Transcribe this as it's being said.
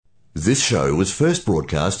This show was first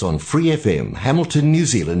broadcast on Free FM, Hamilton, New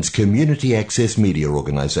Zealand's community access media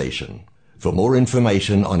organisation. For more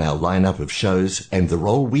information on our lineup of shows and the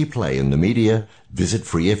role we play in the media, visit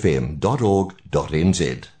freefm.org.nz.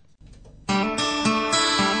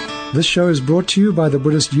 This show is brought to you by the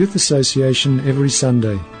Buddhist Youth Association every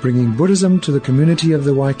Sunday, bringing Buddhism to the community of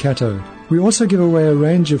the Waikato. We also give away a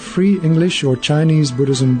range of free English or Chinese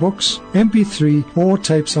Buddhism books, MP3 or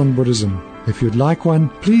tapes on Buddhism. If you'd like one,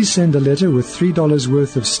 please send a letter with $3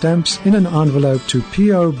 worth of stamps in an envelope to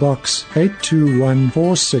P.O. Box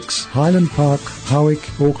 82146, Highland Park,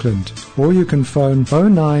 Howick, Auckland. Or you can phone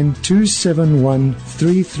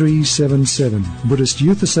 092713377. Buddhist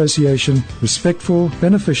Youth Association, respectful,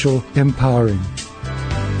 beneficial, empowering.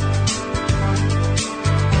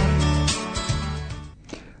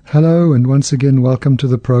 Hello, and once again welcome to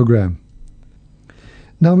the program.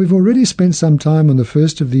 Now, we've already spent some time on the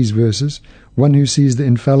first of these verses, one who sees the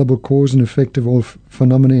infallible cause and effect of all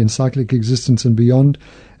phenomena in cyclic existence and beyond,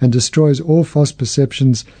 and destroys all false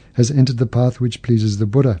perceptions, has entered the path which pleases the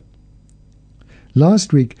Buddha.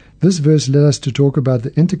 Last week, this verse led us to talk about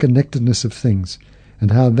the interconnectedness of things,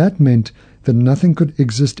 and how that meant that nothing could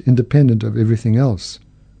exist independent of everything else.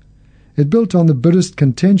 It built on the Buddhist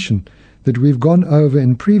contention that we've gone over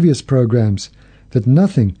in previous programs, that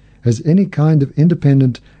nothing has any kind of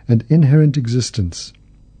independent and inherent existence.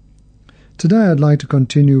 Today I'd like to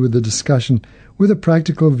continue with the discussion with a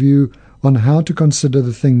practical view on how to consider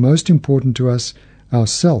the thing most important to us,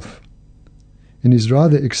 ourself. In his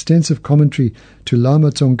rather extensive commentary to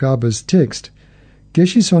Lama Tsongkhapa's text,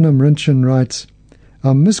 Geshe Sonam Rinchen writes,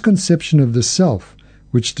 "Our misconception of the self,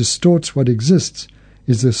 which distorts what exists,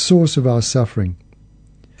 is the source of our suffering.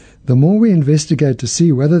 The more we investigate to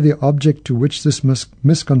see whether the object to which this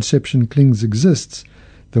misconception clings exists,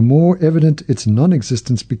 the more evident its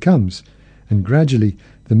non-existence becomes, and gradually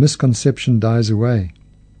the misconception dies away.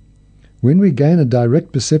 When we gain a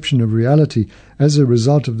direct perception of reality as a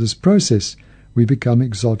result of this process, we become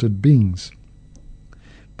exalted beings."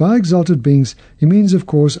 By exalted beings, he means, of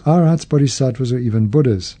course, arhats, bodhisattvas, or even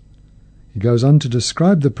Buddhas. He goes on to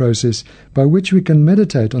describe the process by which we can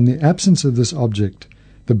meditate on the absence of this object,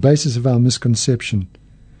 the basis of our misconception.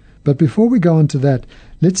 But before we go on to that,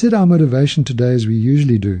 let's set our motivation today as we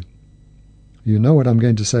usually do. You know what I'm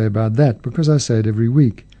going to say about that, because I say it every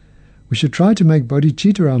week. We should try to make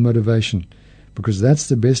bodhicitta our motivation, because that's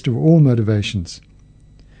the best of all motivations.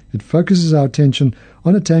 It focuses our attention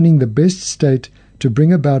on attaining the best state to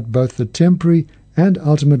bring about both the temporary and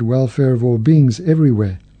ultimate welfare of all beings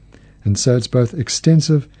everywhere, and so it's both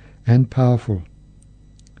extensive and powerful.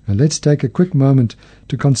 And let's take a quick moment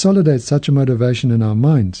to consolidate such a motivation in our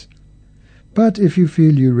minds. But if you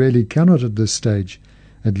feel you really cannot at this stage,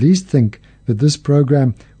 at least think that this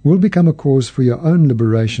program will become a cause for your own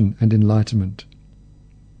liberation and enlightenment.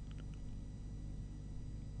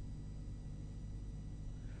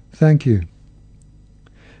 Thank you.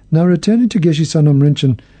 Now, returning to Geshe Sonam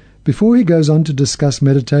Rinchen, before he goes on to discuss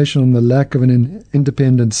meditation on the lack of an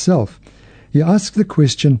independent self, he asks the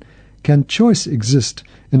question, can choice exist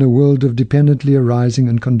in a world of dependently arising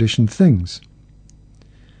and conditioned things?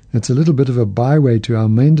 It's a little bit of a byway to our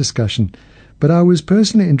main discussion, but I was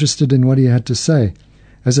personally interested in what he had to say,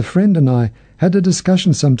 as a friend and I had a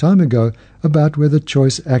discussion some time ago about whether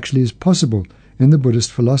choice actually is possible in the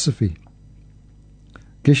Buddhist philosophy.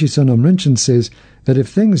 Geshe Sonam Rinchen says that if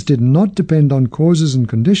things did not depend on causes and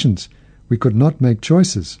conditions, we could not make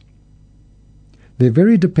choices. Their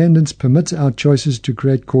very dependence permits our choices to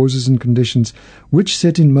create causes and conditions which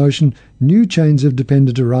set in motion new chains of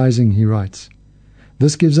dependent arising, he writes.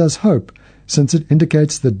 This gives us hope, since it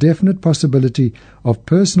indicates the definite possibility of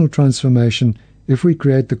personal transformation if we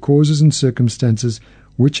create the causes and circumstances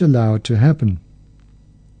which allow it to happen.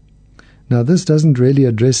 Now, this doesn't really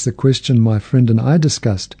address the question my friend and I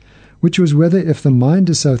discussed, which was whether if the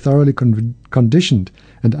mind is so thoroughly conditioned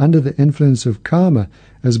and under the influence of karma,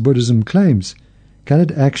 as Buddhism claims, can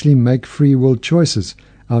it actually make free will choices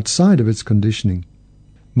outside of its conditioning?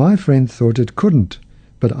 My friend thought it couldn't,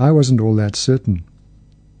 but I wasn't all that certain.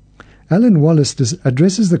 Alan Wallace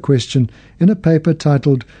addresses the question in a paper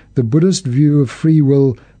titled The Buddhist View of Free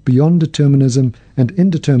Will Beyond Determinism and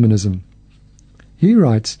Indeterminism. He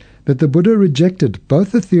writes that the Buddha rejected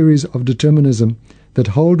both the theories of determinism that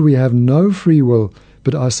hold we have no free will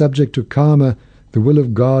but are subject to karma, the will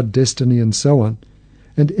of God, destiny, and so on,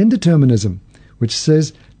 and indeterminism, which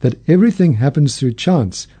says that everything happens through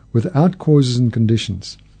chance without causes and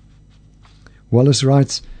conditions. Wallace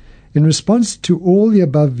writes, in response to all the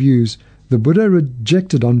above views, the Buddha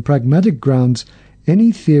rejected on pragmatic grounds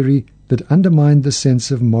any theory that undermined the sense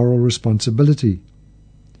of moral responsibility.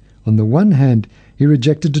 On the one hand, he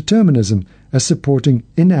rejected determinism as supporting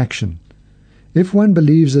inaction. If one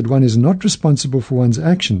believes that one is not responsible for one's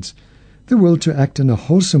actions, the will to act in a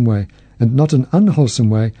wholesome way and not an unwholesome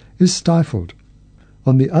way is stifled.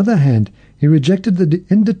 On the other hand, he rejected the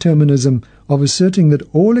indeterminism of asserting that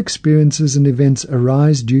all experiences and events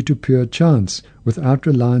arise due to pure chance, without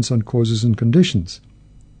reliance on causes and conditions.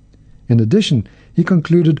 In addition, he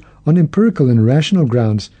concluded on empirical and rational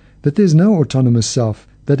grounds that there is no autonomous self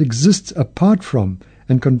that exists apart from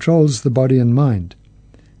and controls the body and mind,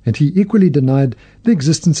 and he equally denied the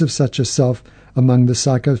existence of such a self among the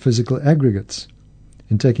psychophysical aggregates.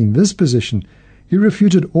 In taking this position, he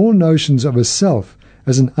refuted all notions of a self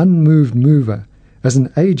as an unmoved mover, as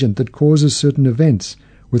an agent that causes certain events,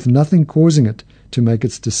 with nothing causing it to make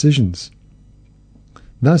its decisions.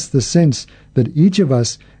 Thus, the sense that each of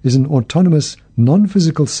us is an autonomous,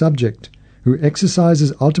 non-physical subject who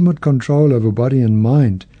exercises ultimate control over body and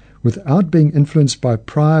mind without being influenced by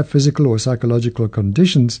prior physical or psychological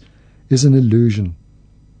conditions is an illusion.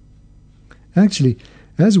 Actually,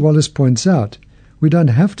 as Wallace points out, we don't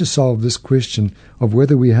have to solve this question of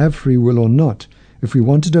whether we have free will or not if we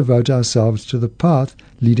want to devote ourselves to the path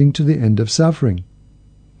leading to the end of suffering.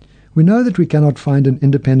 We know that we cannot find an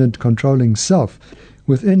independent controlling self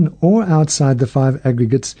within or outside the five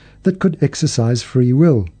aggregates that could exercise free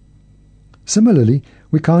will. Similarly,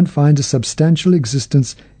 we can't find a substantial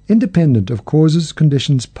existence independent of causes,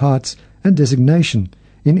 conditions, parts, and designation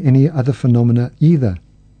in any other phenomena either.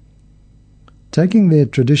 Taking their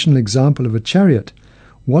traditional example of a chariot,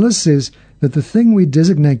 Wallace says that the thing we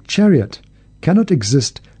designate chariot cannot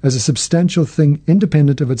exist as a substantial thing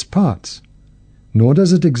independent of its parts, nor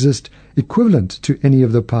does it exist equivalent to any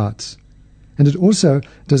of the parts, and it also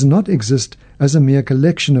does not exist as a mere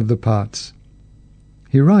collection of the parts.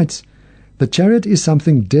 He writes, "The chariot is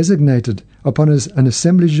something designated upon as an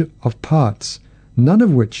assemblage of parts, none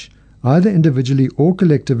of which, either individually or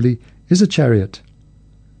collectively, is a chariot.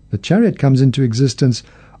 The chariot comes into existence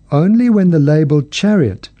only when the label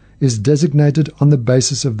chariot is designated on the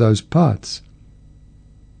basis of those parts."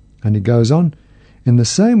 And he goes on, "In the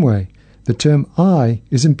same way, the term I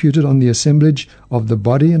is imputed on the assemblage of the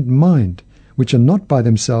body and mind, which are not by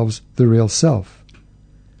themselves the real self.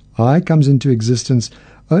 I comes into existence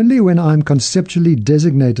only when I am conceptually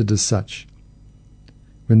designated as such.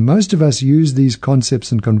 When most of us use these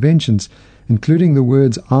concepts and conventions, including the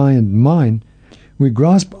words I and mine, we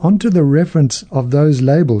grasp onto the reference of those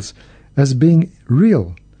labels as being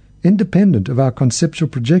real, independent of our conceptual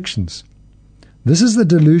projections. This is the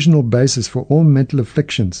delusional basis for all mental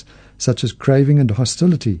afflictions, such as craving and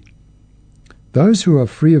hostility. Those who are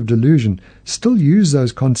free of delusion still use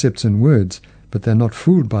those concepts and words, but they are not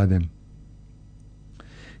fooled by them."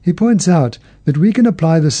 He points out that we can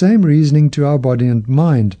apply the same reasoning to our body and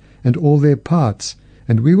mind and all their parts,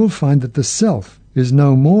 and we will find that the self is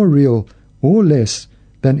no more real or less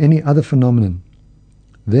than any other phenomenon.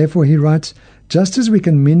 Therefore, he writes, just as we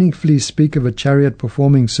can meaningfully speak of a chariot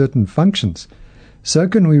performing certain functions, so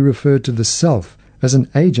can we refer to the self as an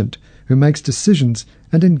agent who makes decisions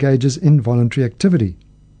and engages in voluntary activity.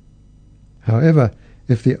 However,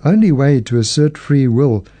 if the only way to assert free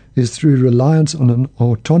will is through reliance on an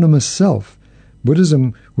autonomous self,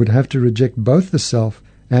 Buddhism would have to reject both the self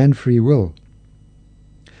and free will.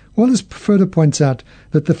 Wallace further points out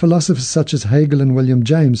that the philosophers such as Hegel and William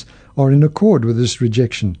James are in accord with this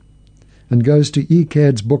rejection, and goes to E.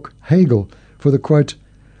 Caird's book Hegel for the quote,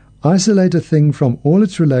 "Isolate a thing from all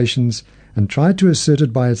its relations and try to assert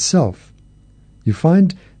it by itself. You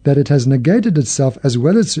find that it has negated itself as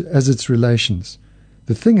well as its relations.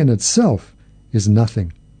 The thing in itself is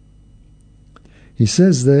nothing." He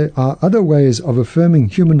says there are other ways of affirming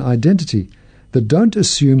human identity that don't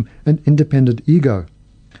assume an independent ego.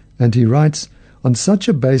 And he writes, on such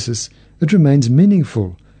a basis, it remains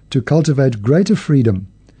meaningful to cultivate greater freedom,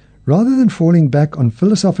 rather than falling back on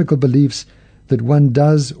philosophical beliefs that one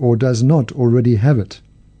does or does not already have it.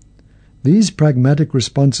 These pragmatic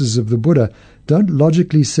responses of the Buddha don't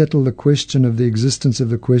logically settle the question of the existence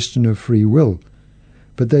of the question of free will,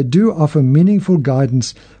 but they do offer meaningful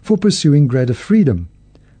guidance for pursuing greater freedom,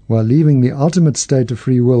 while leaving the ultimate state of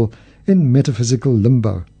free will in metaphysical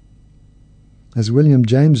limbo. As William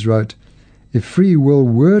James wrote, "If free will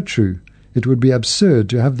were true, it would be absurd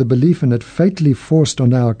to have the belief in it fatally forced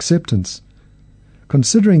on our acceptance.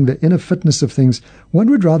 Considering the inner fitness of things, one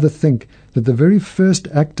would rather think that the very first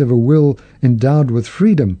act of a will endowed with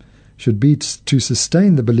freedom should be to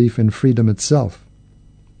sustain the belief in freedom itself."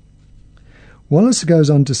 Wallace goes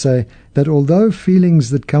on to say that although feelings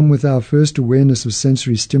that come with our first awareness of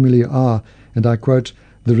sensory stimuli are, and I quote,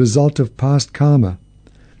 "the result of past karma,"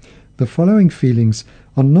 the following feelings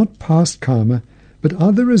are not past karma, but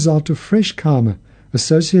are the result of fresh karma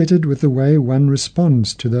associated with the way one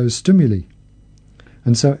responds to those stimuli.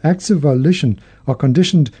 And so acts of volition are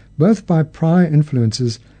conditioned both by prior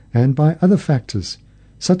influences and by other factors,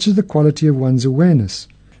 such as the quality of one's awareness,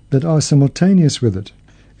 that are simultaneous with it.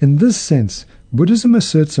 In this sense, Buddhism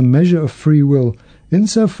asserts a measure of free will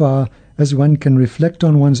insofar as one can reflect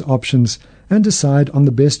on one's options and decide on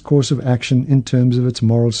the best course of action in terms of its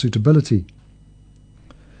moral suitability.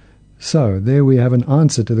 So, there we have an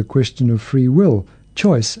answer to the question of free will,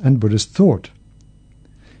 choice, and Buddhist thought.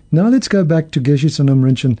 Now let's go back to Geshe Sonam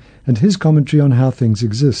Rinchen and his commentary on how things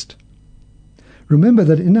exist. Remember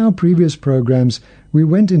that in our previous programs we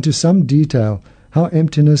went into some detail how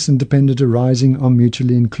emptiness and dependent arising are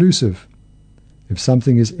mutually inclusive. If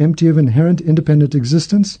something is empty of inherent independent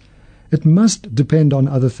existence, it must depend on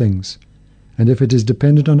other things, and if it is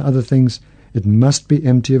dependent on other things, it must be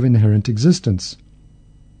empty of inherent existence.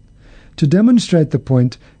 To demonstrate the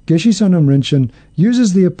point, Geshe Sonam Rinchen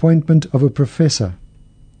uses the appointment of a professor.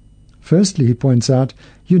 Firstly, he points out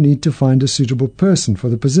you need to find a suitable person for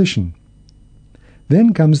the position.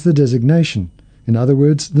 Then comes the designation, in other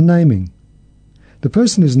words, the naming. The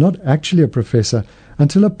person is not actually a professor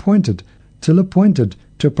until appointed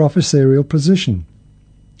to a professorial position.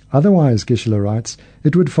 Otherwise, Geshe writes,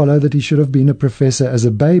 it would follow that he should have been a professor as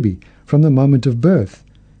a baby from the moment of birth,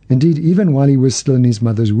 indeed even while he was still in his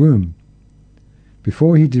mother's womb.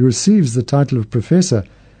 Before he receives the title of professor,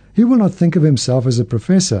 he will not think of himself as a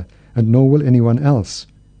professor, and nor will anyone else.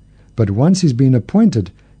 But once he's been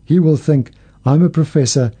appointed, he will think, I'm a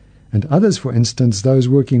professor, and others, for instance, those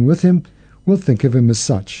working with him, will think of him as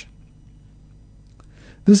such.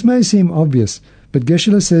 This may seem obvious, but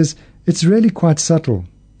Geshe says it's really quite subtle,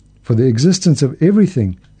 for the existence of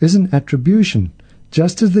everything is an attribution,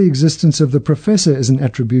 just as the existence of the professor is an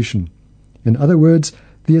attribution. In other words,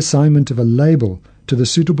 the assignment of a label to the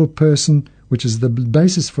suitable person, which is the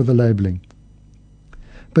basis for the labeling.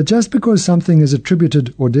 But just because something is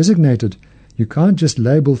attributed or designated, you can't just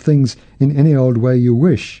label things in any old way you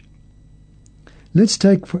wish. Let's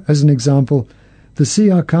take as an example the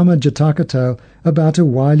Siyakama Jataka tale about a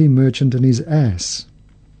wily merchant and his ass.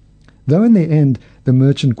 Though in the end the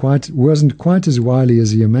merchant wasn't quite as wily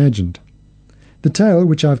as he imagined. The tale,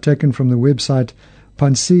 which I've taken from the website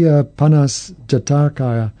Pansiya Panas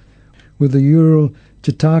Jatakaya with the URL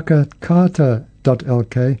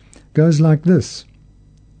jatakakata.lk, goes like this.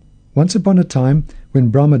 Once upon a time,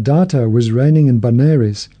 when Brahmadatta was reigning in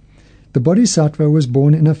Benares, the Bodhisattva was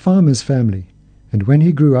born in a farmer's family, and when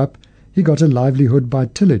he grew up, he got a livelihood by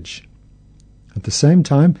tillage. At the same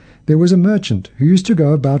time, there was a merchant who used to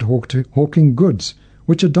go about hawking goods,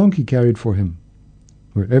 which a donkey carried for him.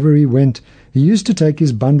 Wherever he went, he used to take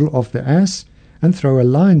his bundle off the ass and throw a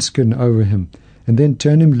lion skin over him, and then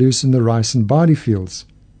turn him loose in the rice and barley fields.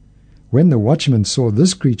 When the watchmen saw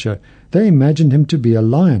this creature, they imagined him to be a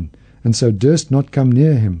lion, and so durst not come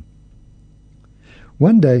near him.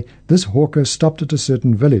 One day this hawker stopped at a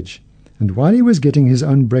certain village, and while he was getting his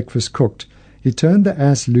own breakfast cooked, he turned the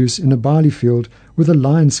ass loose in a barley field with a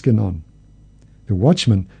lion skin on. The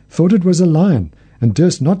watchman thought it was a lion, and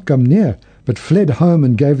durst not come near, but fled home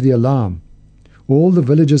and gave the alarm. All the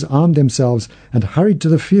villagers armed themselves and hurried to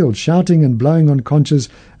the field, shouting and blowing on conches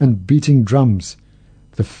and beating drums.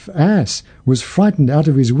 The ass was frightened out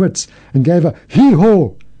of his wits and gave a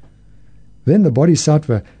hee-haw. Then the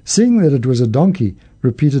Bodhisattva, seeing that it was a donkey,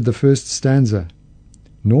 repeated the first stanza.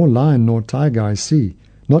 Nor lion nor tiger I see,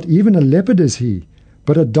 not even a leopard is he,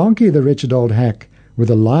 but a donkey, the wretched old hack, with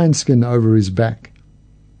a lion skin over his back.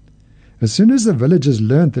 As soon as the villagers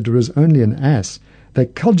learnt that it was only an ass, they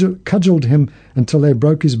cudgelled him until they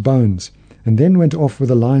broke his bones, and then went off with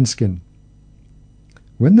a lion skin.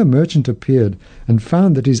 When the merchant appeared and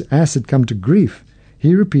found that his ass had come to grief,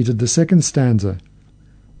 he repeated the second stanza.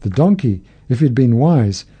 The donkey, if he had been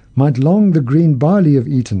wise, might long the green barley have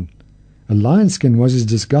eaten. A lion skin was his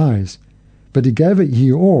disguise, but he gave a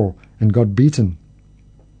hee-haw and got beaten.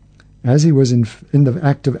 As he was in the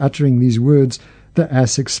act of uttering these words, the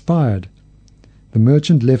ass expired. The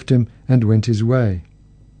merchant left him and went his way.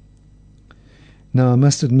 Now, I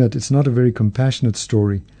must admit, it's not a very compassionate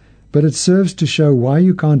story, but it serves to show why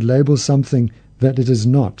you can't label something that it is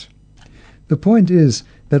not. The point is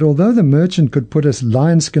that although the merchant could put a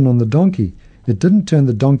lion skin on the donkey, it didn't turn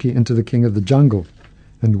the donkey into the king of the jungle.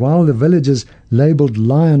 And while the villagers labeled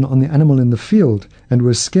lion on the animal in the field and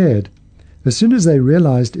were scared, as soon as they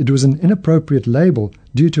realized it was an inappropriate label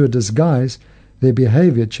due to a disguise, their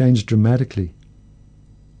behavior changed dramatically.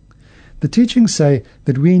 The teachings say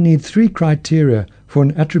that we need 3 criteria for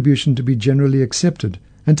an attribution to be generally accepted,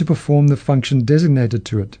 and to perform the function designated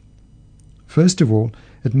to it. First of all,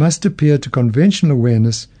 it must appear to conventional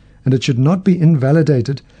awareness, and it should not be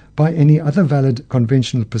invalidated by any other valid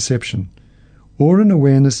conventional perception, or an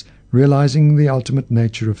awareness realizing the ultimate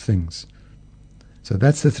nature of things. So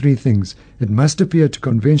that's the three things. It must appear to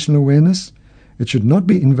conventional awareness, it should not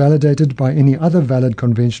be invalidated by any other valid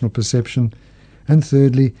conventional perception, and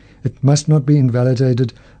thirdly, it must not be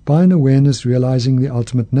invalidated by an awareness realizing the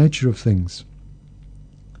ultimate nature of things.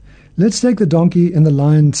 Let's take the donkey in the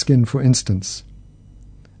lion skin, for instance.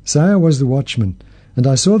 Say I was the watchman, and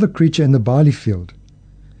I saw the creature in the barley field.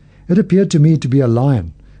 It appeared to me to be a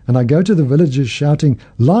lion, and I go to the villagers shouting,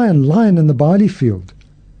 "Lion, lion in the barley field!"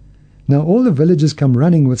 Now all the villagers come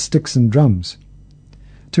running with sticks and drums.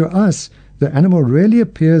 To us, the animal really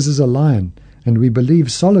appears as a lion, and we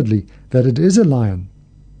believe solidly that it is a lion.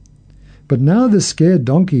 But now the scared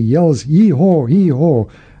donkey yells, "Hee-haw, hee-haw,"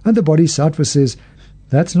 and the Bodhisattva says,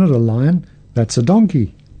 "That's not a lion, that's a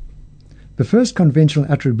donkey." The first conventional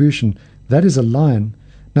attribution, that is a lion,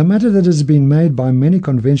 no matter that it has been made by many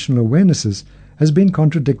conventional awarenesses, has been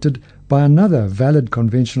contradicted by another valid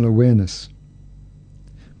conventional awareness.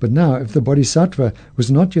 But now, if the Bodhisattva was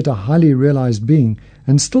not yet a highly realized being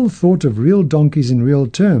and still thought of real donkeys in real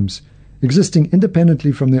terms, existing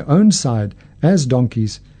independently from their own side as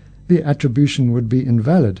donkeys, the attribution would be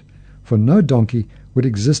invalid, for no donkey would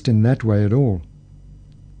exist in that way at all.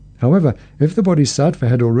 However, if the Bodhisattva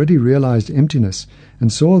had already realized emptiness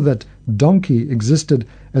and saw that donkey existed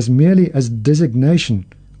as merely as designation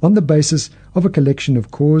on the basis of a collection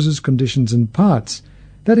of causes, conditions, and parts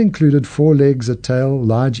that included 4 legs, a tail,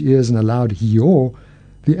 large ears, and a loud hee-haw,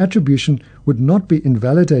 the attribution would not be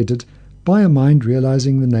invalidated by a mind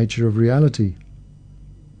realizing the nature of reality.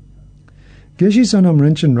 Geshe Sonam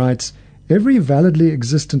Rinchen writes, "Every validly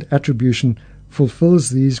existent attribution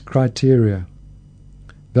fulfills these criteria.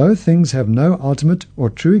 Though things have no ultimate or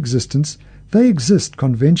true existence, they exist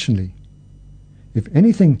conventionally. If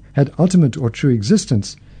anything had ultimate or true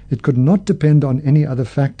existence, it could not depend on any other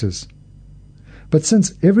factors. But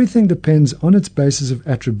since everything depends on its basis of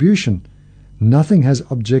attribution, nothing has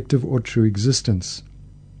objective or true existence."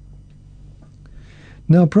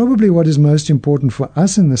 Now, probably what is most important for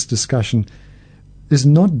us in this discussion is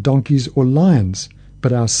not donkeys or lions,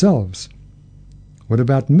 but ourselves. What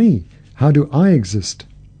about me? How do I exist?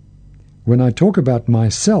 When I talk about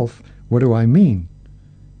myself, what do I mean?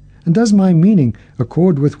 And does my meaning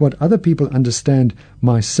accord with what other people understand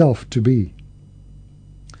myself to be?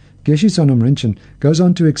 Geshe Sonam Rinchen goes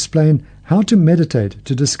on to explain how to meditate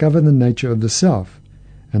to discover the nature of the self,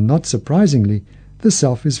 and not surprisingly, the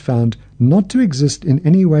self is found not to exist in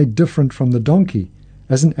any way different from the donkey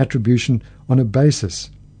as an attribution on a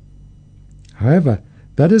basis. However,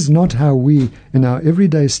 that is not how we, in our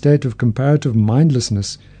everyday state of comparative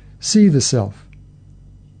mindlessness, see the self.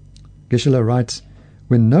 Geshe-la writes,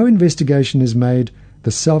 "When no investigation is made,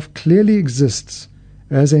 the self clearly exists,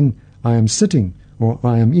 as in, I am sitting or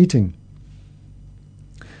I am eating.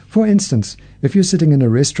 For instance, if you're sitting in a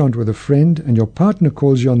restaurant with a friend and your partner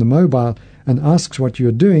calls you on the mobile and asks what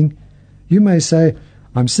you're doing, you may say,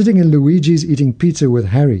 'I'm sitting in Luigi's eating pizza with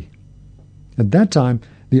Harry.' At that time,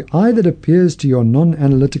 the I that appears to your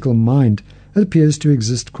non-analytical mind appears to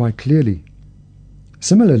exist quite clearly.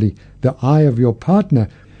 Similarly, the I of your partner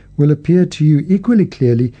will appear to you equally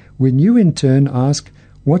clearly when you in turn ask,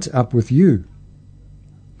 'What's up with you?'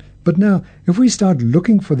 But now, if we start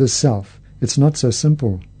looking for the self, it's not so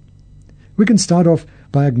simple. We can start off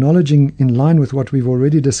by acknowledging, in line with what we've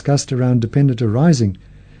already discussed around dependent arising,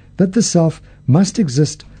 that the self must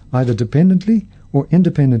exist either dependently or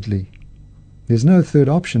independently. There's no third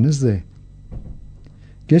option, is there?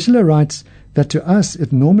 Geshe-la writes that to us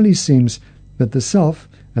it normally seems that the self,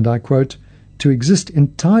 and I quote, "to exist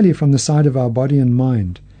entirely from the side of our body and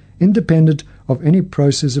mind, independent of any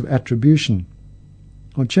process of attribution."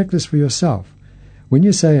 Or check this for yourself. When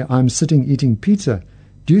you say, "I'm sitting eating pizza,"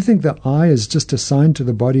 do you think the I is just assigned to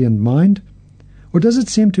the body and mind? Or does it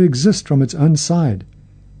seem to exist from its own side,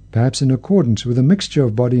 perhaps in accordance with a mixture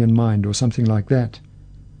of body and mind or something like that?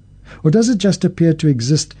 Or does it just appear to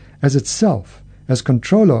exist as itself, as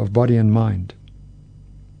controller of body and mind?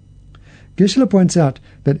 Geshe-la points out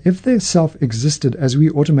that if the self existed as we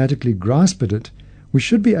automatically grasped it, we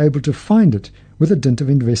should be able to find it with a dint of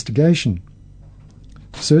investigation.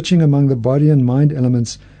 Searching among the body and mind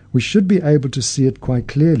elements, we should be able to see it quite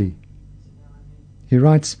clearly. He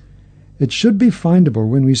writes, "It should be findable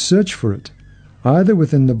when we search for it, either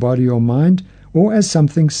within the body or mind, or as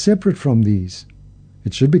something separate from these.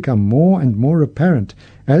 It should become more and more apparent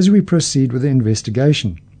as we proceed with the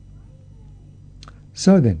investigation."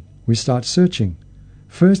 So then, we start searching.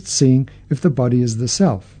 first seeing if the body is the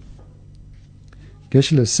self.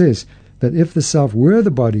 Geshe-la says that if the self were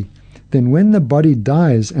the body, then when the body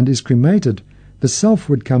dies and is cremated, the self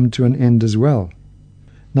would come to an end as well.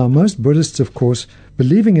 Now, most Buddhists, of course,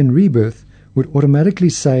 believing in rebirth, would automatically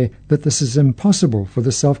say that this is impossible, for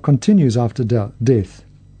the self continues after death.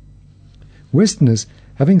 Westerners,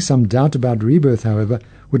 having some doubt about rebirth, however,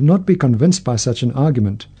 would not be convinced by such an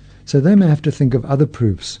argument, so they may have to think of other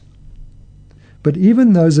proofs. But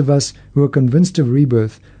even those of us who are convinced of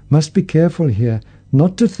rebirth must be careful here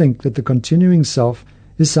not to think that the continuing self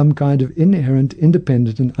is some kind of inherent,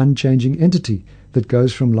 independent and unchanging entity that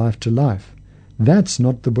goes from life to life. That's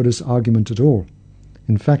not the Buddhist argument at all.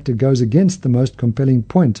 In fact, it goes against the most compelling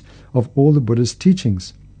point of all the Buddhist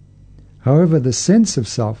teachings. However, the sense of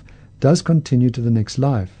self does continue to the next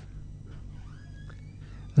life.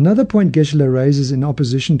 Another point Geshe-la raises in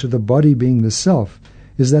opposition to the body being the self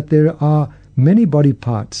is that there are many body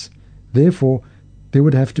parts, therefore there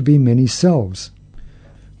would have to be many selves.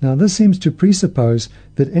 Now this seems to presuppose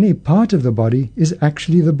that any part of the body is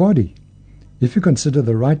actually the body. If you consider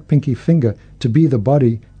the right pinky finger to be the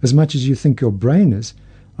body as much as you think your brain is,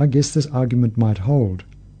 I guess this argument might hold.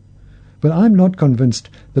 But I'm not convinced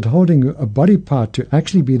that holding a body part to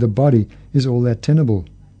actually be the body is all that tenable.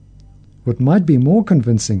 What might be more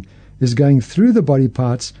convincing is going through the body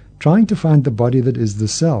parts, trying to find the body that is the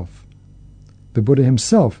self. The Buddha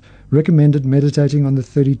himself recommended meditating on the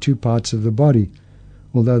 32 parts of the body,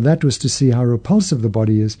 although that was to see how repulsive the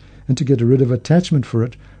body is and to get rid of attachment for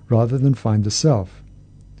it rather than find the self.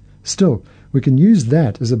 Still, we can use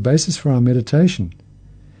that as a basis for our meditation.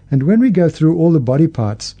 And when we go through all the body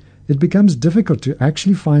parts, it becomes difficult to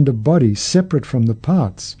actually find a body separate from the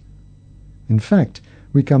parts. In fact,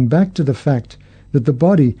 we come back to the fact that the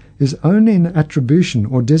body is only an attribution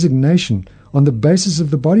or designation on the basis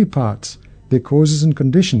of the body parts, their causes and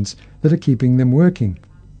conditions that are keeping them working.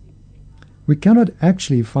 We cannot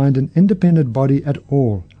actually find an independent body at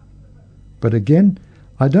all. But again,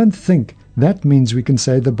 I don't think that means we can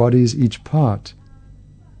say the body is each part.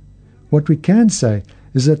 What we can say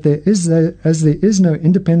is that as there is no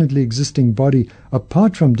independently existing body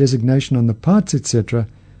apart from designation on the parts, etc.,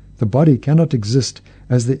 the body cannot exist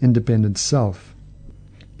as the independent self.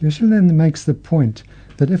 Geshe then makes the point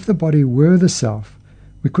that if the body were the self,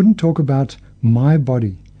 we couldn't talk about my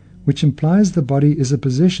body, which implies the body is a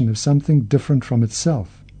possession of something different from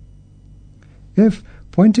itself. If,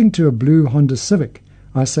 pointing to a blue Honda Civic,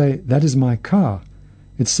 I say, that is my car,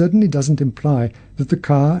 it certainly doesn't imply that the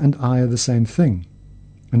car and I are the same thing.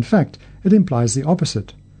 In fact, it implies the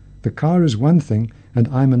opposite. The car is one thing and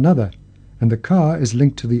I'm another, and the car is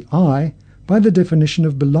linked to the I by the definition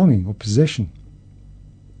of belonging or possession.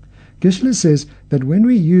 Geshe-la says that when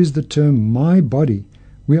we use the term my body,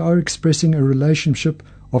 we are expressing a relationship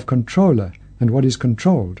of controller and what is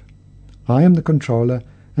controlled. I am the controller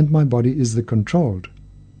and my body is the controlled.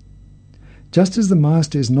 Just as the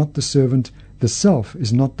master is not the servant, the self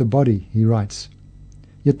is not the body, he writes.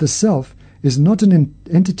 Yet the self is not an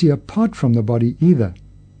entity apart from the body either.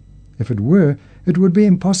 If it were, it would be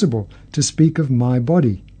impossible to speak of my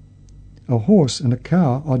body. A horse and a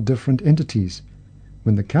cow are different entities.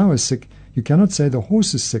 When the cow is sick, you cannot say the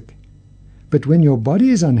horse is sick. But when your body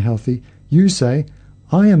is unhealthy, you say,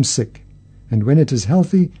 I am sick. And when it is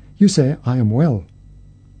healthy, you say, I am well.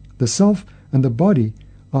 The self and the body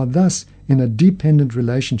are thus in a dependent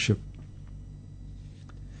relationship.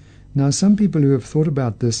 Now, some people who have thought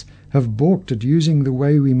about this have balked at using the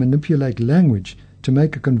way we manipulate language to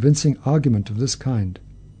make a convincing argument of this kind.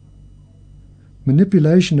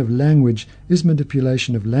 Manipulation of language is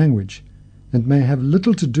manipulation of language, and may have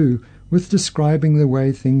little to do with describing the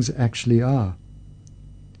way things actually are.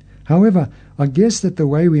 However, I guess that the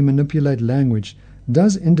way we manipulate language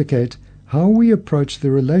does indicate how we approach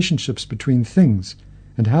the relationships between things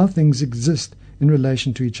and how things exist in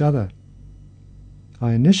relation to each other.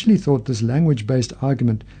 I initially thought this language-based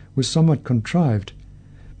argument was somewhat contrived,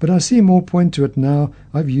 but I see more point to it now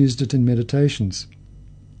I've used it in meditations.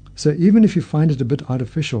 So even if you find it a bit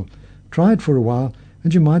artificial, try it for a while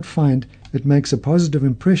and you might find it makes a positive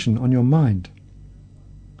impression on your mind.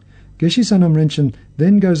 Geshe Sonam Rinchen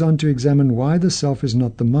then goes on to examine why the self is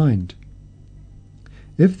not the mind.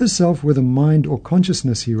 If the self were the mind or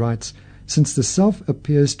consciousness, he writes, since the self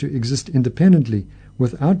appears to exist independently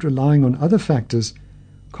without relying on other factors,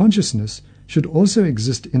 consciousness should also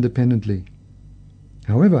exist independently.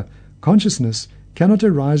 However, consciousness cannot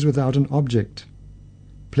arise without an object.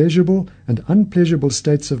 Pleasurable and unpleasurable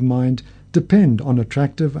states of mind depend on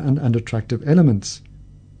attractive and unattractive elements.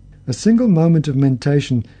 A single moment of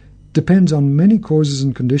meditation depends on many causes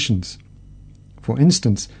and conditions. For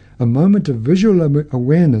instance, a moment of visual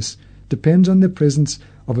awareness depends on the presence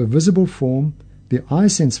of a visible form, the eye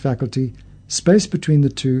sense faculty, space between the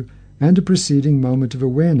two, and a preceding moment of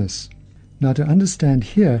awareness. Now, to understand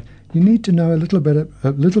here, you need to know a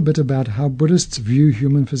little bit about how Buddhists view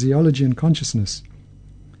human physiology and consciousness.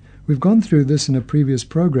 We've gone through this in a previous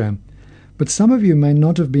program, but some of you may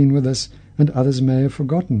not have been with us and others may have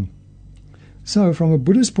forgotten. So, from a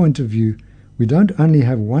Buddhist point of view, we don't only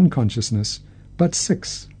have one consciousness, but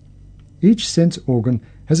 6. Each sense organ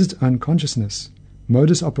has its own consciousness,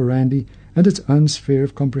 modus operandi, and its own sphere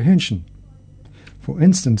of comprehension. For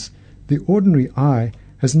instance, the ordinary eye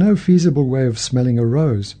has no feasible way of smelling a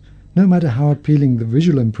rose, no matter how appealing the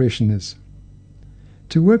visual impression is.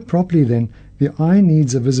 To work properly, then, the eye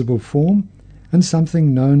needs a visible form and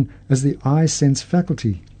something known as the eye sense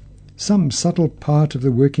faculty, some subtle part of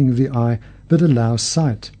the working of the eye that allows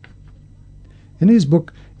sight. In his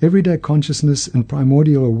book, Everyday Consciousness and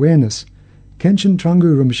Primordial Awareness, Khenchen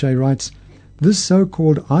Trungpa Rinpoche writes, "This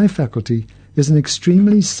so-called eye faculty is an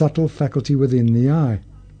extremely subtle faculty within the eye."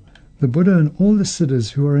 The Buddha and all the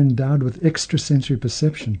siddhas who are endowed with extrasensory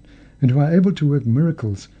perception and who are able to work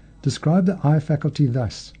miracles describe the eye faculty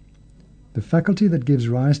thus: the faculty that gives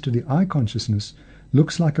rise to the eye consciousness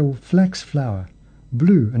looks like a flax flower,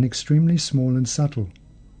 blue and extremely small and subtle.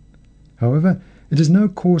 However, it is no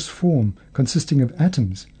coarse form consisting of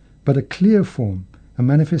atoms, but a clear form, a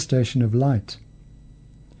manifestation of light.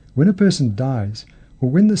 When a person dies, or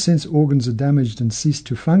when the sense organs are damaged and cease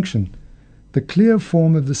to function, the clear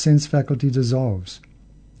form of the sense faculty dissolves.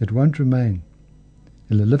 It won't remain.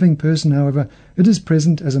 In a living person, however, it is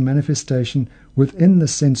present as a manifestation within the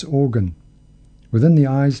sense organ. Within the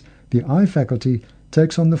eyes, the eye faculty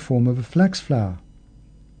takes on the form of a flax flower.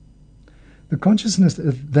 The consciousness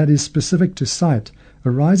that is specific to sight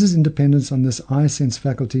arises in dependence on this eye sense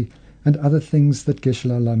faculty and other things that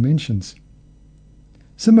Geshe-la mentions.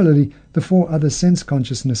 Similarly, the 4 other sense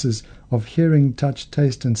consciousnesses of hearing, touch,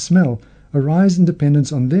 taste, and smell arise in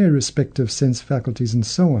dependence on their respective sense faculties and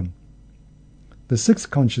so on. The 6th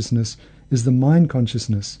consciousness is the mind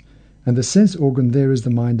consciousness, and the sense organ there is the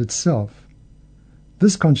mind itself.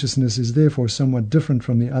 This consciousness is therefore somewhat different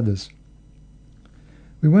from the others.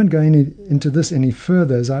 We won't go into this any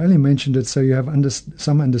further, as I only mentioned it so you have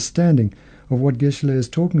some understanding of what Geshe-la is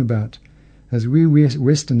talking about, as we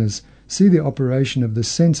Westerners see the operation of the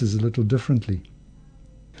senses a little differently.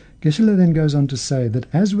 Geshe-la then goes on to say that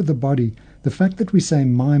as with the body, the fact that we say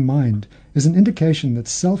my mind is an indication that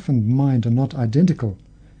self and mind are not identical,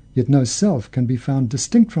 yet no self can be found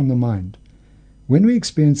distinct from the mind. When we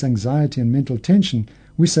experience anxiety and mental tension,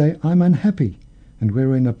 we say I'm unhappy, and where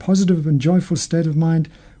we're in a positive and joyful state of mind,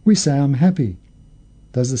 we say I'm happy.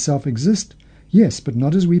 Does the self exist? Yes, but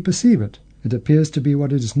not as we perceive it. It appears to be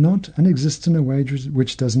what it is not and exists in a way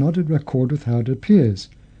which does not accord with how it appears.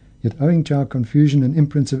 Yet owing to our confusion and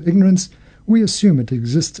imprints of ignorance, we assume it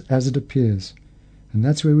exists as it appears. And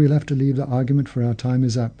that's where we'll have to leave the argument, for our time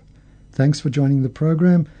is up. Thanks for joining the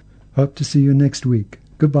program. Hope to see you next week.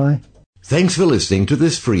 Goodbye. Thanks for listening to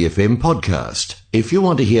this Free FM podcast. If you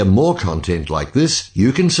want to hear more content like this,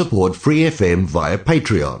 you can support Free FM via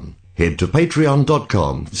Patreon. Head to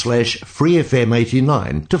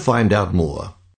patreon.com/freefm89 to find out more.